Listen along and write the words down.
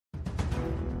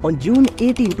On June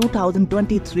 18,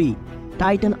 2023,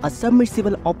 Titan, a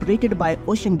submersible operated by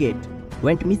OceanGate,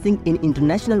 went missing in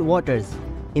international waters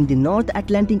in the North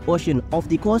Atlantic Ocean off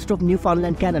the coast of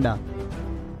Newfoundland, Canada.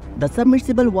 The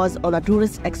submersible was on a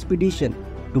tourist expedition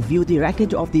to view the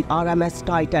wreckage of the RMS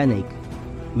Titanic,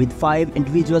 with 5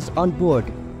 individuals on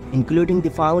board, including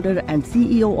the founder and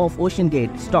CEO of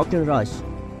OceanGate, Stockton,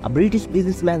 a British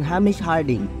businessman Hamish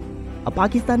Harding, a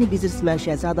Pakistani businessman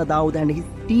Shahzada Dawood and his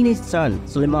teenage son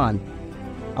Suleiman,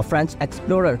 a French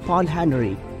explorer Paul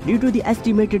Henry. Due to the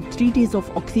estimated 3 days of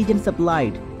oxygen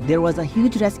supplied, there was a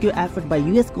huge rescue effort by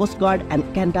US Coast Guard and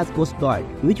Canada's Coast Guard,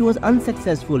 which was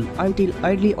unsuccessful until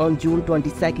early on June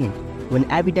 22nd, when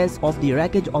evidence of the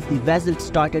wreckage of the vessel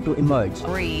started to emerge.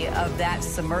 Of that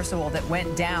submersible that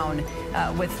went down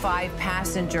with 5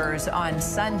 passengers on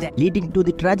Sunday, leading to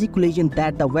the tragic collision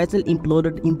that the vessel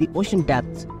imploded in the ocean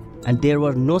depths and there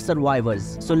were no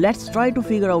survivors. So let's try to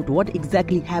figure out what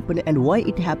exactly happened and why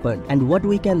it happened and what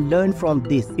we can learn from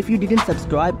this. If you didn't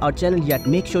subscribe our channel yet,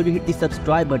 make sure you hit the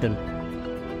subscribe button.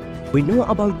 We know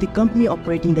about the company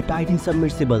operating the Titan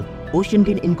Submersible.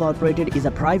 OceanGate Incorporated is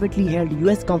a privately held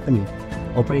US company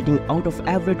operating out of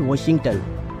Everett, Washington,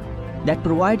 that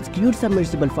provides crewed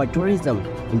submersible for tourism,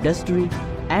 industry,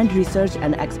 and research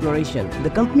and exploration. The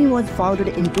company was founded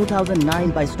in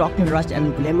 2009 by Stockton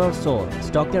and Glamor Soul.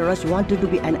 Stockton wanted to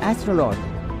be an astronaut,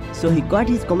 so he got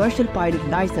his commercial pilot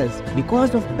license.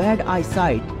 Because of bad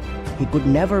eyesight, he could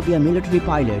never be a military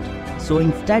pilot, so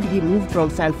instead he moved from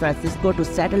San Francisco to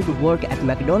settle to work at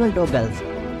McDonnell Douglas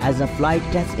as a flight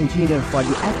test engineer for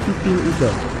the F-15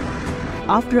 Eagle.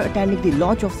 After attending the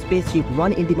launch of Spaceship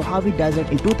One in the Mojave Desert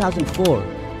in 2004,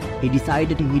 he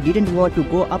decided he didn't want to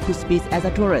go up to space as a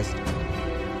tourist.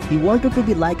 He wanted to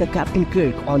be like a Captain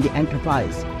Kirk on the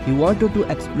Enterprise. He wanted to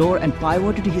explore and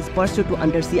pivoted his pursuit to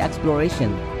undersea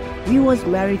exploration. He was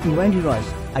married to Wendy Rush,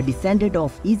 a descendant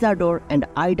of Isadore and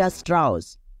Ida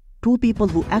Strauss, 2 people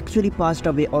who actually passed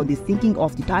away on the sinking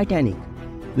of the Titanic,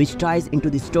 which ties into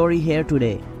the story here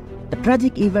today. The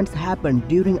tragic events happened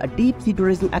during a deep-sea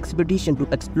tourism expedition to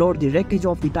explore the wreckage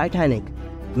of the Titanic,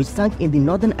 which sunk in the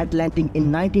Northern Atlantic in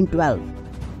 1912.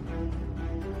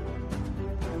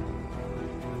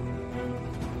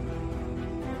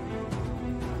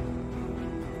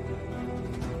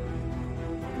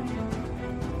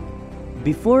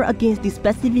 Before against the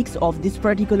specifics of this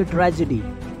particular tragedy,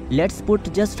 let's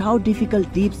put just how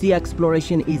difficult deep-sea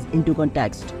exploration is into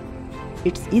context.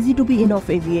 It's easy to be enough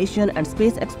aviation and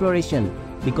space exploration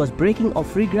because breaking of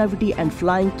free gravity and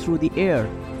flying through the air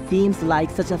seems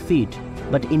like such a feat.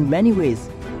 But in many ways,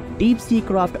 deep-sea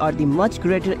craft are the much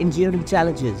greater engineering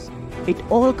challenges. It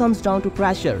all comes down to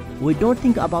pressure. We don't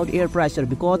think about air pressure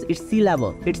because it's sea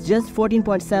level. It's just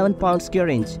 14.7 pounds square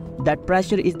inch. That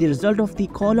pressure is the result of the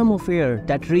column of air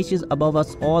that reaches above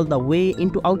us all the way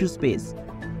into outer space.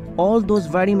 All those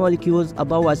very molecules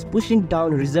above us pushing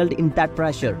down result in that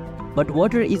pressure. But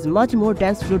water is much more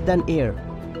dense fluid than air.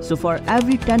 So for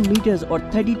every 10 meters or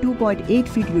 32.8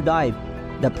 feet you dive,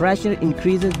 the pressure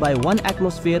increases by 1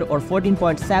 atmosphere or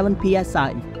 14.7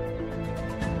 psi.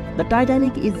 The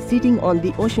Titanic is sitting on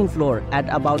the ocean floor at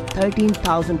about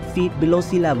 13,000 feet below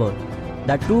sea level.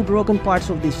 The 2 broken parts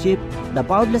of the ship, the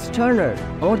bow-less sternum,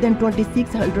 more than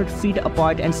 2,600 feet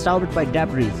apart and surrounded by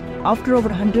debris. After over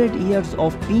 100 years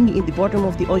of being in the bottom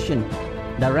of the ocean,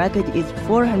 the wreckage is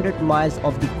 400 miles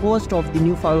off the coast of the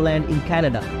Newfoundland in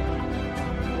Canada.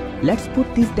 Let's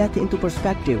put this death into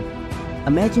perspective.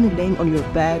 Imagine laying on your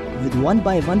back with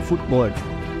 1x1 foot board.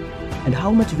 And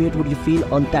how much weight would you feel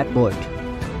on that board?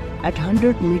 At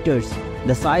 100 meters,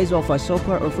 the size of a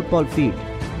soccer or football field,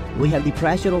 we have the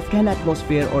pressure of 10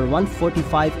 atmosphere or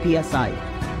 145 psi,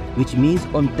 which means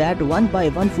on that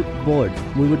 1x1 foot board,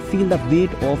 we would feel the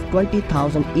weight of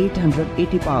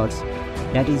 20,880 pounds,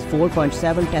 that is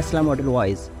 4.7 Tesla Model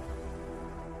Ys.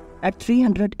 At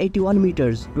 381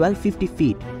 meters, 1250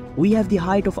 feet, we have the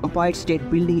height of Empire State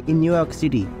Building in New York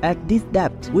City. At this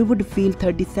depth, we would feel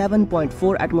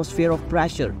 37.4 atmosphere of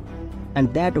pressure,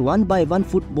 and that 1x1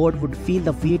 foot board would feel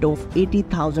the weight of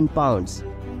 80,000 pounds.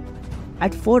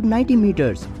 At 490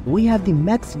 meters, we have the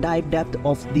max dive depth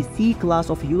of the C class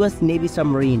of US Navy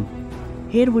submarine.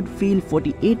 Here would feel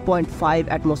 48.5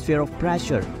 atmosphere of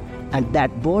pressure, and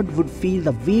that board would feel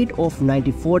the weight of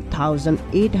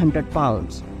 94,800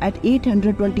 pounds. At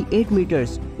 828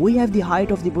 meters, we have the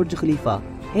height of the Burj Khalifa.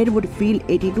 Here would feel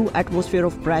 82 atmosphere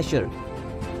of pressure,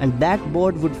 and that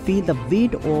board would feel the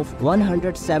weight of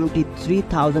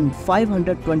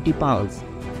 173,520 pounds.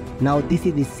 Now this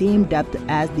is the same depth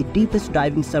as the deepest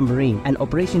diving submarine in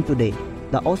operation today,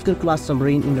 the Oscar class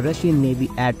submarine in the Russian Navy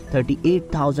at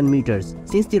 38,000 meters.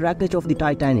 Since the wreckage of the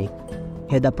Titanic,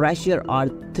 Here the pressure are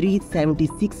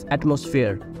 376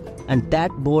 atmosphere, and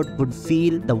that boat would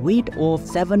feel the weight of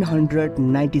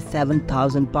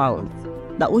 797,000 pounds.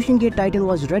 The OceanGate Titan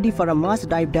was ready for a mass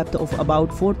dive depth of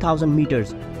about 4,000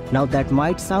 meters. Now that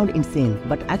might sound insane,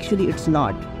 but actually it's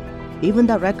not. Even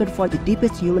the record for the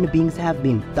deepest human beings have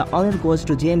been. The honor goes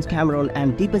to James Cameron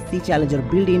and Deepest Sea Challenger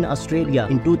built in Australia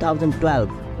in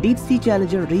 2012. Deep Sea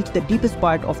Challenger reached the deepest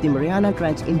part of the Mariana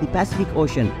Trench in the Pacific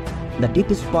Ocean, the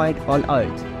deepest point on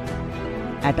Earth,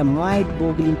 at a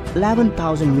mind-boggling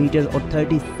 11,000 meters or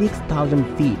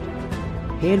 36,000 feet.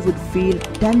 Here would feel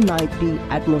 1090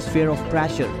 atmosphere of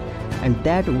pressure, and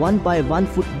that 1 by 1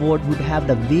 foot board would have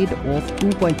the weight of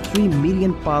 2.3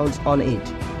 million pounds on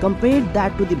it. Compare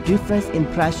that to the difference in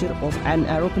pressure of an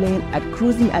aeroplane at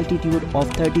cruising altitude of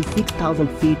 36,000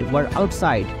 feet, where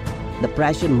outside the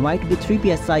pressure might be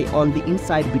 3 psi on the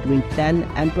inside between 10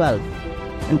 and 12.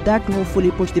 And that hopefully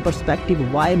puts the perspective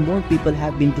why more people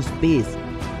have been to space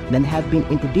than have been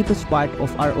into deepest part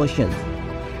of our oceans.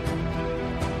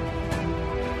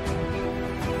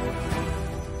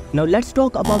 Now let's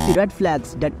talk about the red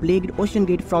flags that plagued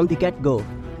OceanGate from the get-go.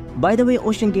 By the way,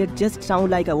 OceanGate just sound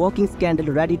like a walking scandal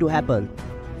ready to happen.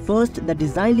 First, the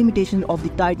design limitation of the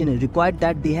Titan required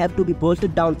that they have to be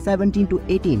bolted down 17 to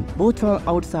 18, both from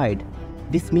outside.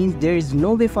 This means there is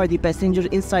no way for the passenger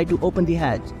inside to open the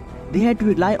hatch. They had to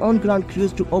rely on ground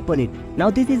crews to open it. Now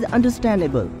this is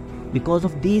understandable. Because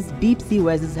of these, deep sea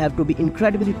vessels have to be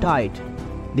incredibly tight.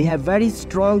 They have very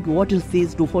strong water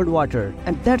seals to hold water,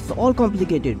 and that's all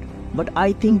complicated. But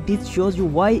I think this shows you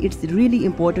why it's really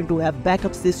important to have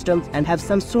backup systems and have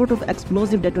some sort of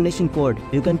explosive detonation code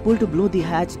you can pull to blow the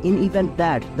hatch in event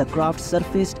that the craft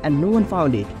surfaced and no one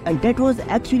found it. And that was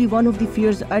actually one of the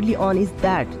fears early on, is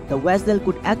that the vessel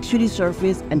could actually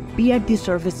surface and be at the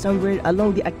surface somewhere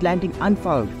along the Atlantic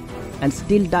unfound and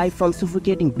still die from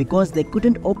suffocating because they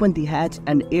couldn't open the hatch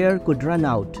and air could run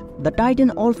out. The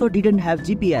Titan also didn't have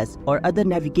GPS or other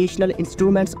navigational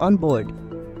instruments on board.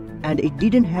 And it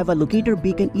didn't have a locator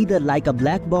beacon either, like a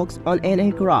black box on an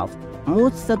aircraft.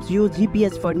 Most subs use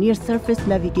GPS for near-surface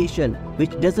navigation,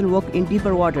 which doesn't work in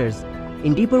deeper waters.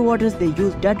 In deeper waters, they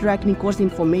use dead reckoning course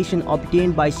information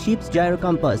obtained by ship's gyro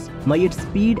compass, measured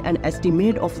speed and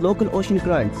estimate of local ocean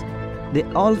currents. They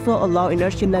also allow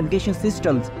inertial navigation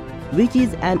systems, which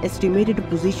is an estimated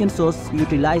position source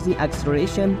utilizing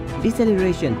acceleration,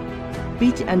 deceleration,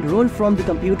 pitch and roll from the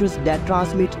computers that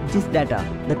transmit this data.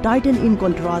 The Titan, in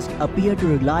contrast, appeared to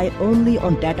rely only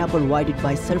on data provided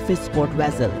by surface support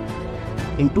vessel.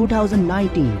 In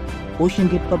 2019,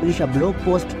 OceanGate published a blog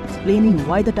post explaining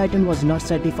why the Titan was not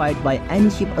certified by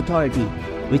any ship authority,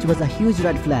 which was a huge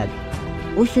red flag.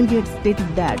 OceanGate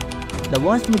stated that the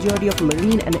vast majority of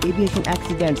marine and aviation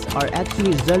accidents are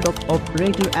actually a result of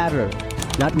operator error,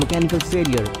 not mechanical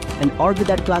failure, and argued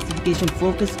that classification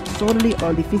focused solely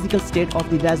on the physical state of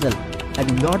the vessel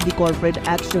and not the corporate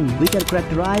action, which are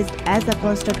characterized as a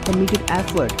constant committed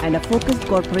effort and a focused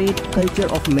corporate culture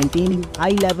of maintaining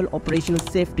high-level operational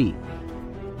safety.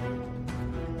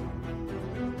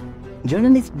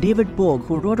 Journalist David Pogue,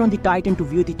 who wrote on the Titan to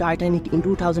view the Titanic in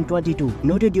 2022,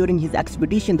 noted during his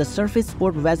expedition the surface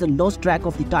support vessel lost track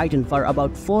of the Titan for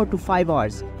about 4 to 5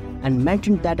 hours, and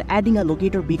mentioned that adding a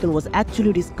locator beacon was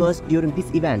actually discussed during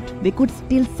this event. They could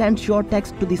still send short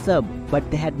text to the sub, but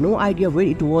they had no idea where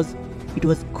it was. It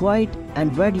was quiet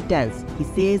and very tense, he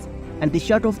says, and they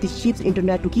shut off the ship's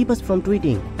internet to keep us from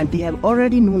tweeting, and they have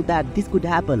already known that this could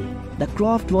happen. The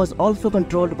craft was also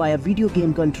controlled by a video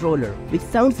game controller, which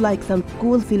sounds like some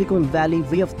cool Silicon Valley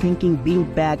way of thinking, being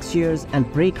bag shares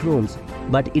and break rooms,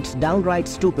 but it's downright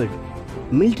stupid.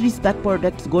 Military spec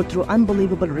products go through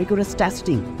unbelievable rigorous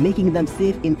testing, making them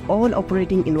safe in all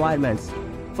operating environments.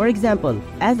 For example,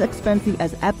 as expensive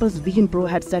as Apple's Vision Pro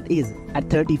headset is, at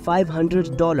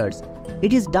 $3,500,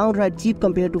 it is downright cheap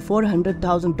compared to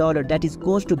 $400,000 that is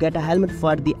cost to get a helmet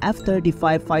for the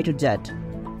F-35 fighter jet.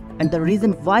 And the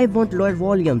reason why won't lower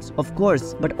volumes, of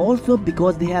course, but also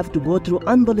because they have to go through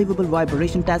unbelievable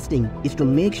vibration testing, is to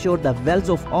make sure the welds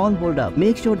of all hold up,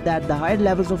 make sure that the higher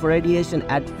levels of radiation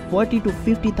at 40 to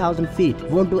 50,000 feet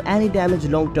won't do any damage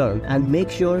long term, and make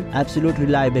sure absolute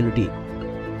reliability.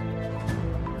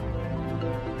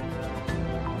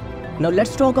 Now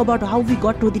let's talk about how we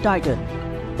got to the Titan.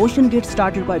 OceanGate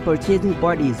started by purchasing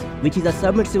Bodies, which is a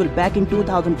submersible, back in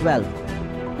 2012.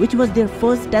 Which was their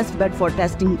first test bed for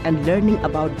testing and learning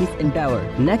about this endeavor.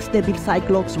 Next, they built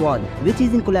Cyclops 1, which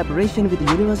is in collaboration with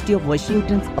the University of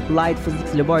Washington's Applied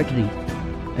Physics Laboratory.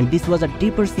 And this was a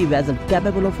deeper sea vessel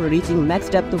capable of reaching max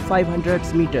depth of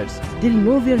 500 meters. Still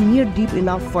nowhere near deep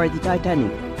enough for the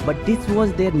Titanic, but this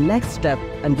was their next step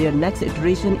and their next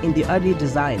iteration in the early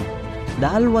design. The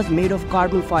hull was made of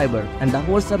carbon fiber, and the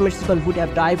whole submersible would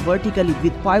have dived vertically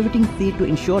with pivoting seat to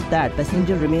ensure that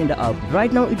passenger remained up.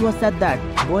 Right now, it was said that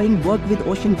Boeing worked with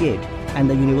OceanGate and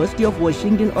the University of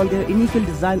Washington on their initial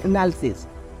design analysis.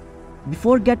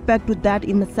 Before get back to that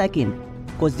in a second,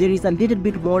 cause there is a little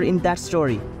bit more in that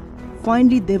story.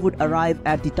 Finally, they would arrive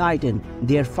at the Titan,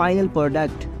 their final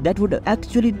product that would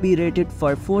actually be rated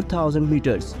for 4,000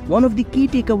 meters. One of the key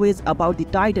takeaways about the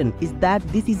Titan is that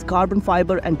this is carbon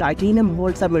fiber and titanium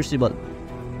hull submersible.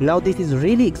 Now this is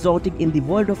really exotic in the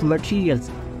world of materials.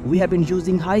 We have been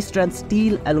using high-strength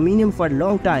steel, aluminum for a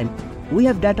long time. We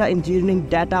have data engineering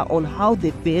data on how they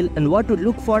fail and what to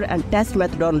look for and test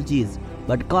methodologies.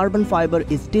 But carbon fiber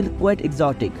is still quite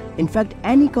exotic. In fact,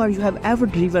 any car you have ever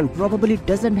driven probably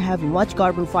doesn't have much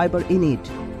carbon fiber in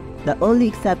it. The only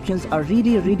exceptions are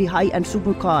really high-end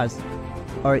supercars,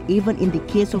 or even in the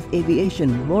case of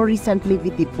aviation, more recently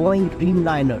with the Boeing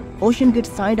Dreamliner. OceanGate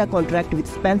signed a contract with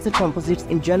Spencer Composites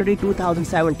in January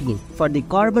 2017 for the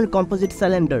carbon composite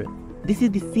cylinder. This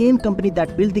is the same company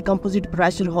that built the composite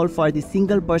pressure hull for the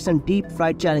single-person Deep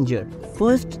Flight Challenger.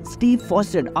 First, Steve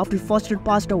Foster. After Foster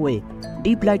passed away,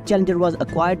 Deep Flight Challenger was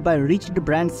acquired by Richard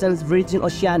Branson's Virgin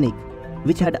Oceanic,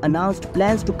 which had announced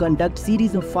plans to conduct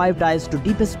series of 5 dives to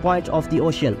deepest points of the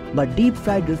ocean, but Deep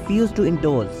Flight refused to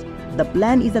endorse. The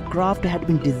plan is a craft had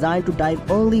been designed to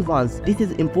dive only once. This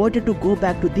is important to go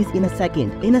back to this in a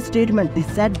second. In a statement, they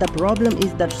said the problem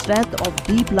is the strength of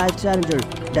Deep Flight Challenger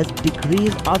does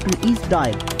decrease after each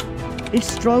dive.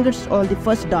 It's strongest on the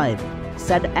first dive,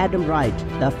 said Adam Wright,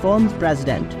 the firm's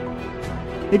president.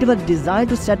 It was designed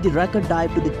to set the record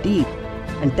dive to the deep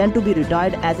and then to be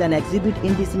retired as an exhibit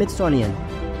in the Smithsonian.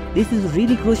 This is a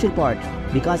really crucial part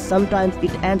because sometimes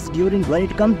it ends during when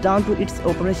it comes down to its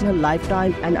operational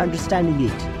lifetime and understanding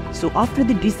it. So after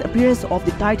the disappearance of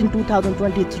the Titan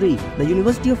 2023, the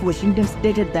University of Washington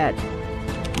stated that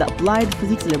the Applied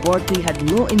Physics Laboratory had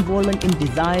no involvement in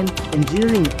design,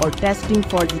 engineering, or testing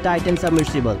for the Titan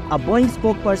submersible. A Boeing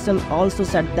spokesperson also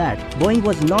said that Boeing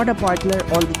was not a partner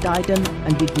on the Titan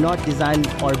and did not design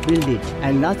or build it.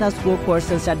 And NASA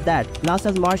spokesperson said that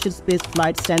NASA's Marshall Space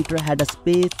Flight Center had a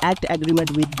Space Act agreement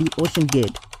with the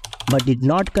OceanGate, but did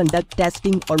not conduct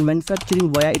testing or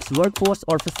manufacturing via its workforce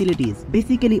or facilities.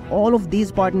 Basically, all of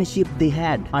these partnerships they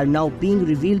had are now being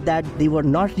revealed that they were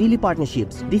not really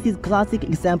partnerships. This is a classic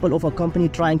example of a company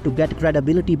trying to get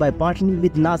credibility by partnering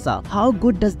with NASA. How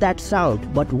good does that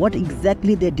sound? But what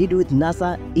exactly they did with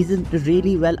NASA isn't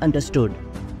really well understood.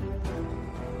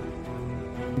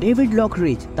 David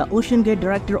Lockridge, the OceanGate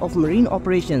Director of Marine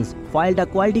Operations, filed a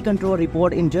quality control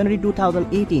report in January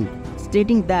 2018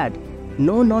 stating that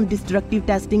no non-destructive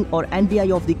testing or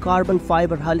NDI of the carbon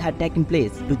fiber hull had taken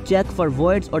place to check for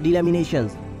voids or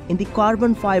delaminations in the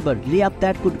carbon fiber layup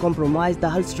that could compromise the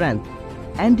hull strength.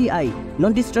 NDI,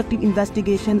 non-destructive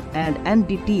investigation, and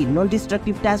NDT,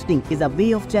 non-destructive testing, is a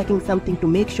way of checking something to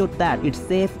make sure that it's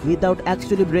safe without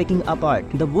actually breaking apart.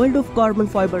 The world of carbon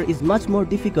fiber is much more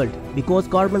difficult because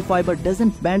carbon fiber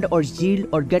doesn't bend or yield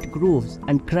or get grooves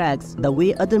and cracks the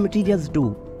way other materials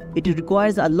do. It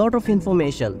requires a lot of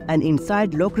information, and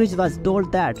inside Lockridge was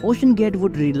told that OceanGate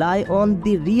would rely on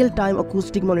the real-time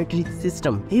acoustic monitoring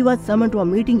system. He was summoned to a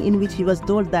meeting in which he was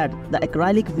told that the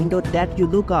acrylic window that you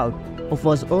look out of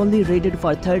was only rated for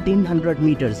 1300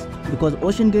 meters because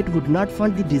OceanGate would not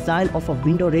fund the design of a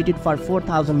window rated for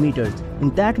 4000 meters.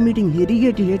 In that meeting, he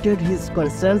reiterated his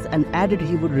concerns and added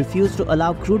he would refuse to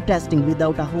allow crude testing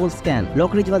without a whole scan.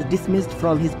 Lockridge was dismissed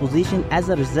from his position. As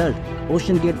a result,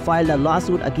 OceanGate filed a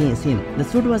lawsuit against him. The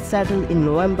suit was settled in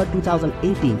November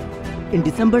 2018. In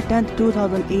December 10,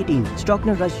 2018,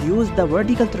 Stockton Rush used the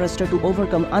vertical thruster to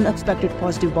overcome unexpected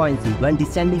positive buoyancy when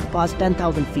descending past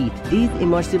 10,000 feet. These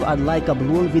immersive are like a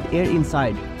balloon with air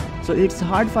inside, so it's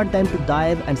hard for them to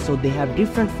dive, and so they have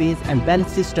different phase and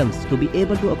balance systems to be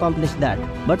able to accomplish that.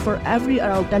 But for every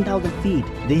around 10,000 feet,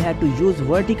 they had to use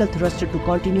vertical thruster to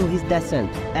continue his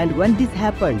descent. And when this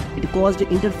happened, it caused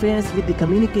interference with the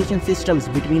communication systems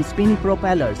between spinning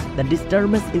propellers, the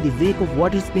disturbance in the wake of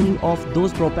water spinning off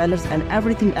those propellers, and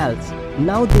everything else.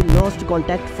 Now they lost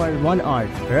contact for 1 hour.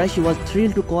 Rush was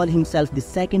thrilled to call himself the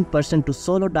second person to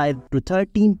solo dive to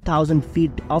 13,000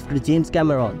 feet after James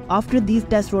Cameron. After these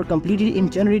tests were completed in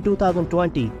January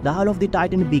 2020, the hull of the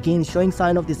Titan began showing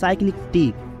signs of the cyclic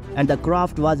fatigue, and the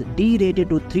craft was derated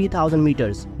to 3,000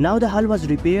 meters. Now the hull was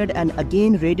repaired and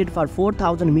again rated for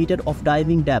 4,000 meters of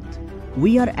diving depth.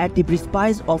 We are at the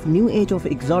precipice of new age of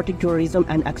exotic tourism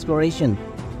and exploration.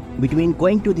 Between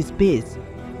going to the space,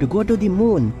 to go to the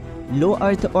moon, low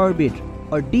Earth orbit,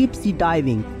 or deep sea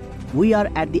diving, we are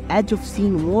at the edge of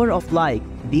seeing more of like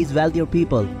these wealthier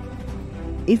people.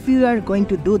 If you are going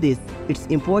to do this, it's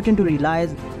important to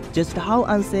realize just how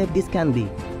unsafe this can be.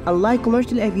 Unlike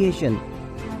commercial aviation,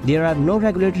 there are no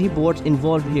regulatory boards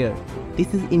involved here.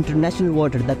 This is international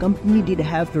water. The company did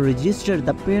have to register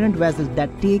the parent vessel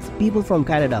that takes people from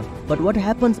Canada. But what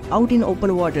happens out in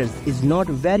open waters is not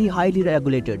very highly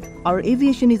regulated. Our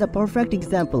aviation is a perfect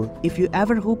example. If you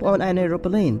ever hop on an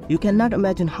aeroplane, you cannot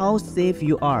imagine how safe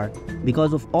you are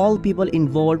because of all people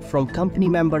involved, from company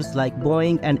members like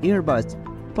Boeing and Airbus,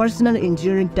 personal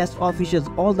engineering test officials,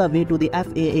 all the way to the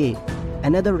FAA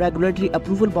and other regulatory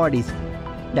approval bodies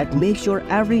that make sure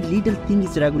every little thing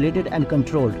is regulated and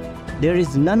controlled. There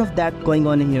is none of that going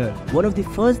on here. One of the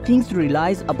first things to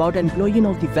realize about an implosion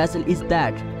of the vessel is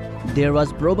that there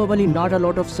was probably not a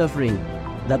lot of suffering.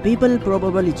 The people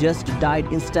probably just died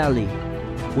instantly.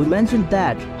 We mentioned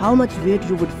that how much weight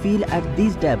you would feel at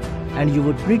this depth and you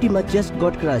would pretty much just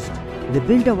got crushed. They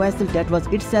built a vessel that was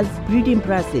itself pretty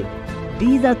impressive.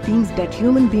 These are things that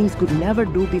human beings could never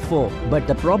do before. But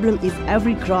the problem is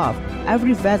every craft,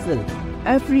 every vessel,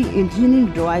 every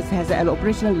engineering device has an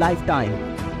operational lifetime.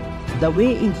 The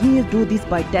way engineers do this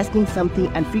by testing something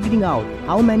and figuring out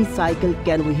how many cycles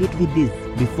can we hit with this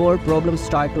before problems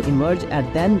start to emerge,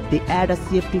 and then they add a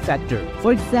safety factor.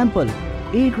 For example,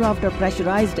 aircraft are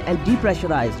pressurized and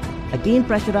depressurized, again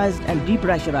pressurized and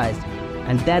depressurized,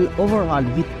 and then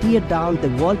overhauled. We tear down the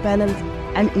wall panels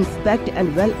and inspect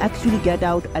and actually get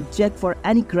out and check for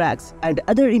any cracks and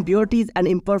other impurities and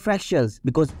imperfections,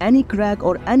 because any crack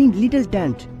or any little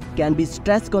dent can be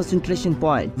stress concentration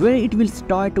point where it will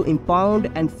start to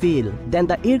impound and fail. Then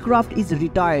the aircraft is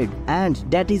retired, and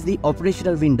that is the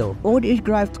operational window. Old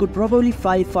aircrafts could probably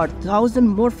fly for 1,000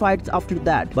 more flights after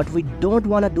that, but we don't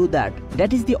want to do that.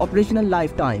 That is the operational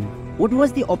lifetime. What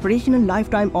was the operational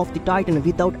lifetime of the Titan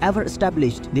without ever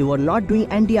established? They were not doing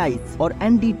NDIs or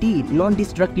NDT,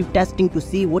 non-destructive testing, to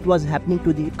see what was happening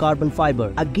to the carbon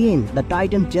fiber. Again, the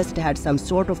Titan just had some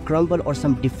sort of crumble or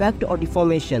some defect or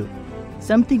deformation.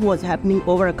 Something was happening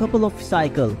over a couple of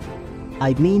cycles.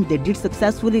 I mean, they did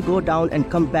successfully go down and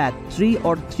come back 3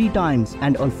 times,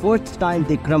 and on 4th time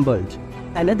they crumbled.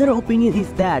 Another opinion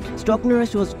is that Stockton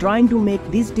was trying to make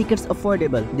these tickets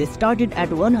affordable. They started at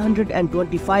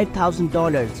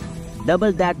 $125,000,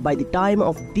 double that by the time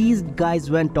of these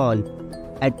guys went on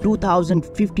at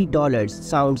 $2,050.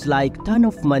 Sounds like a ton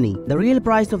of money. The real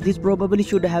price of this probably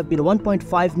should have been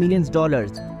 $1.5 million.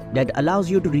 That allows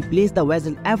you to replace the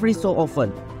vessel every so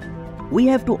often. We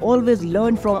have to always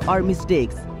learn from our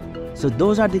mistakes. So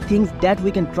those are the things that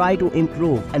we can try to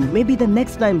improve, and maybe the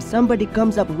next time somebody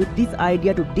comes up with this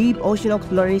idea to deep ocean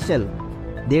exploration,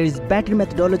 there is better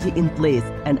methodology in place,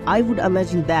 and I would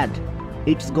imagine that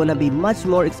it's gonna be much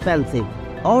more expensive.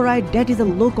 Alright, that is a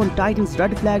look on Titan's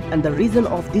red flag and the reason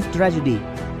of this tragedy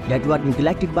that was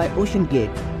neglected by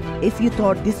OceanGate. If you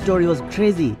thought this story was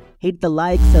crazy, hit the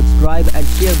like, subscribe and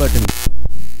share button.